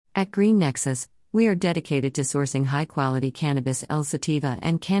At Green Nexus, we are dedicated to sourcing high-quality Cannabis L sativa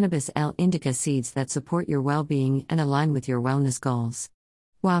and Cannabis L indica seeds that support your well-being and align with your wellness goals.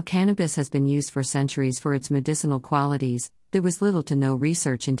 While cannabis has been used for centuries for its medicinal qualities, there was little to no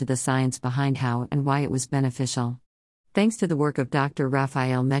research into the science behind how and why it was beneficial. Thanks to the work of Dr.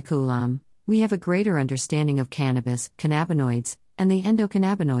 Raphael Mechoulam, we have a greater understanding of cannabis, cannabinoids, and the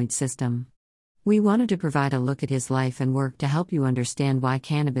endocannabinoid system. We wanted to provide a look at his life and work to help you understand why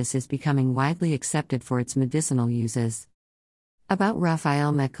cannabis is becoming widely accepted for its medicinal uses. About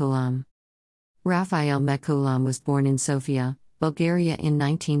Raphael Mechoulam. Raphael Mechoulam was born in Sofia, Bulgaria in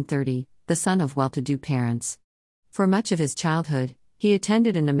 1930, the son of well-to-do parents. For much of his childhood, he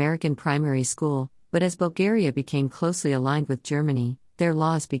attended an American primary school, but as Bulgaria became closely aligned with Germany, their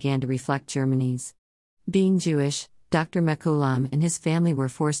laws began to reflect Germany's. Being Jewish, Dr. Mechoulam and his family were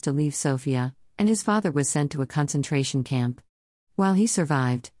forced to leave Sofia, and his father was sent to a concentration camp. While he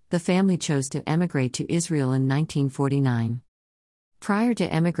survived, the family chose to emigrate to Israel in 1949. Prior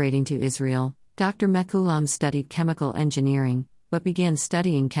to emigrating to Israel, Dr. Mechoulam studied chemical engineering, but began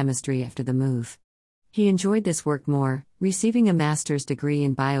studying chemistry after the move. He enjoyed this work more, receiving a master's degree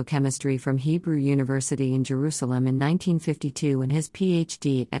in biochemistry from Hebrew University in Jerusalem in 1952 and his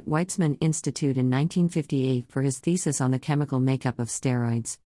PhD at Weizmann Institute in 1958 for his thesis on the chemical makeup of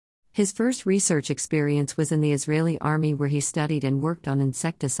steroids. His first research experience was in the Israeli army where he studied and worked on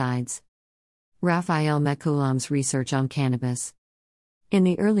insecticides. Raphael Mechoulam's research on cannabis. In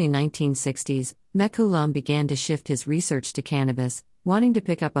the early 1960s, Mechoulam began to shift his research to cannabis, wanting to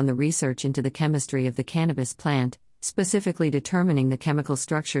pick up on the research into the chemistry of the cannabis plant, specifically determining the chemical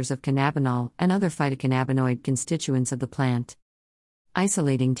structures of cannabinol and other phytocannabinoid constituents of the plant.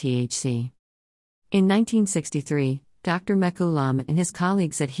 Isolating THC. In 1963, Dr. Mechoulam and his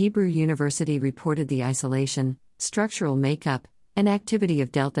colleagues at Hebrew University reported the isolation, structural makeup, and activity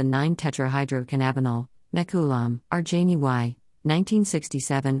of delta-9-tetrahydrocannabinol, Mechoulam, Arjani Y,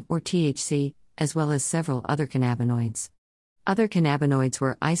 1967, or THC, as well as several other cannabinoids. Other cannabinoids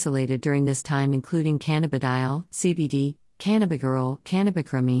were isolated during this time, including cannabidiol, CBD, cannabigerol,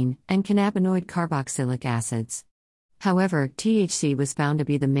 cannabichromine, and cannabinoid carboxylic acids. However, THC was found to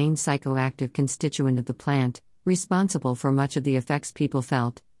be the main psychoactive constituent of the plant, responsible for much of the effects people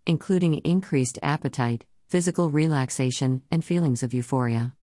felt, including increased appetite, physical relaxation, and feelings of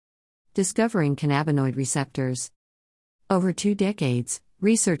euphoria. Discovering cannabinoid receptors. Over 2 decades,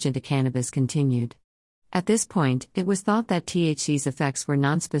 research into cannabis continued. At this point, it was thought that THC's effects were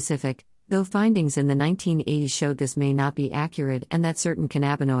nonspecific, though findings in the 1980s showed this may not be accurate and that certain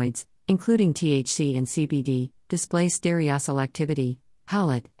cannabinoids, including THC and CBD, display stereoselectivity.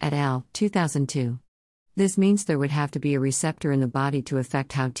 Howlett, et al., 2002. This means there would have to be a receptor in the body to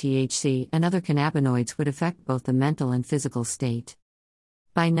affect how THC and other cannabinoids would affect both the mental and physical state.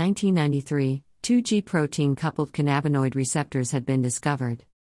 By 1993, 2G protein-coupled cannabinoid receptors had been discovered.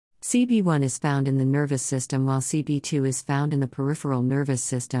 CB1 is found in the nervous system while CB2 is found in the peripheral nervous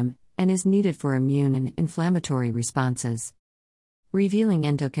system, and is needed for immune and inflammatory responses. Revealing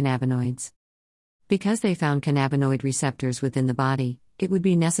endocannabinoids. Because they found cannabinoid receptors within the body, it would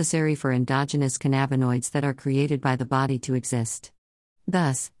be necessary for endogenous cannabinoids that are created by the body to exist.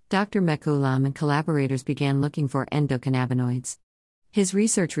 Thus, Dr. Mechoulam and collaborators began looking for endocannabinoids. His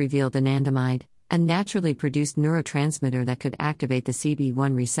research revealed anandamide, a naturally produced neurotransmitter that could activate the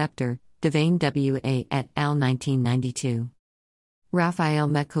CB1 receptor, Devane W.A. et al. 1992. Raphael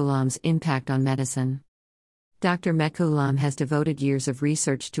Mechoulam's impact on medicine. Dr. Mechoulam has devoted years of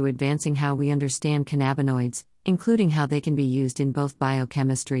research to advancing how we understand cannabinoids, including how they can be used in both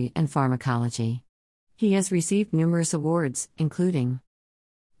biochemistry and pharmacology. He has received numerous awards, including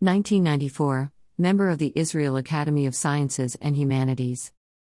 1994, member of the Israel Academy of Sciences and Humanities.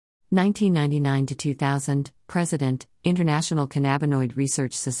 1999 to 2000, President, International Cannabinoid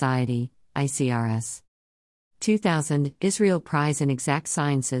Research Society, ICRS. 2000, Israel Prize in Exact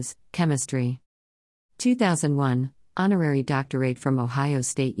Sciences, Chemistry. 2001, Honorary Doctorate from Ohio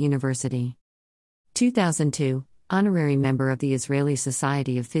State University. 2002, Honorary Member of the Israeli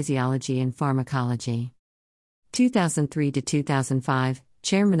Society of Physiology and Pharmacology. 2003 to 2005,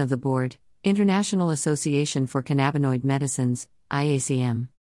 Chairman of the Board, International Association for Cannabinoid Medicines, IACM.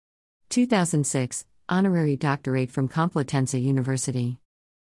 2006, Honorary Doctorate from Complutense University.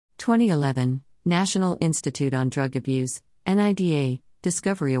 2011, National Institute on Drug Abuse, NIDA,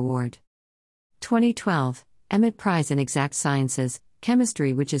 Discovery Award. 2012, Emmett Prize in Exact Sciences,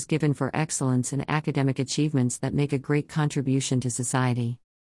 Chemistry, which is given for excellence in academic achievements that make a great contribution to society.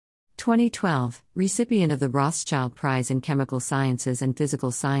 2012, recipient of the Rothschild Prize in Chemical Sciences and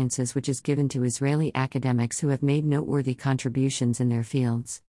Physical Sciences, which is given to Israeli academics who have made noteworthy contributions in their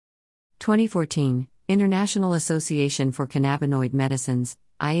fields. 2014 International Association for Cannabinoid Medicines,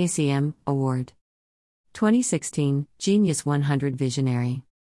 IACM, Award. 2016 Genius 100 Visionary.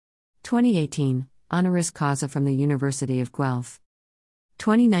 2018 Honoris Causa from the University of Guelph.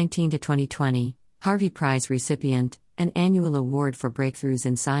 2019 to 2020 Harvey Prize recipient, an annual award for breakthroughs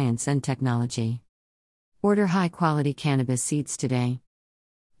in science and technology. Order high-quality cannabis seeds today.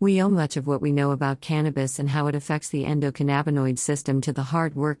 We owe much of what we know about cannabis and how it affects the endocannabinoid system to the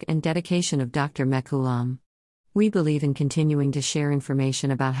hard work and dedication of Dr. Mechoulam. We believe in continuing to share information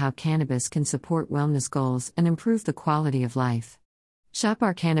about how cannabis can support wellness goals and improve the quality of life. Shop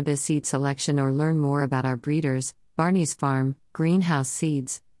our cannabis seed selection or learn more about our breeders, Barney's Farm, Greenhouse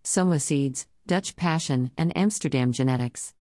Seeds, Soma Seeds, Dutch Passion, and Amsterdam Genetics.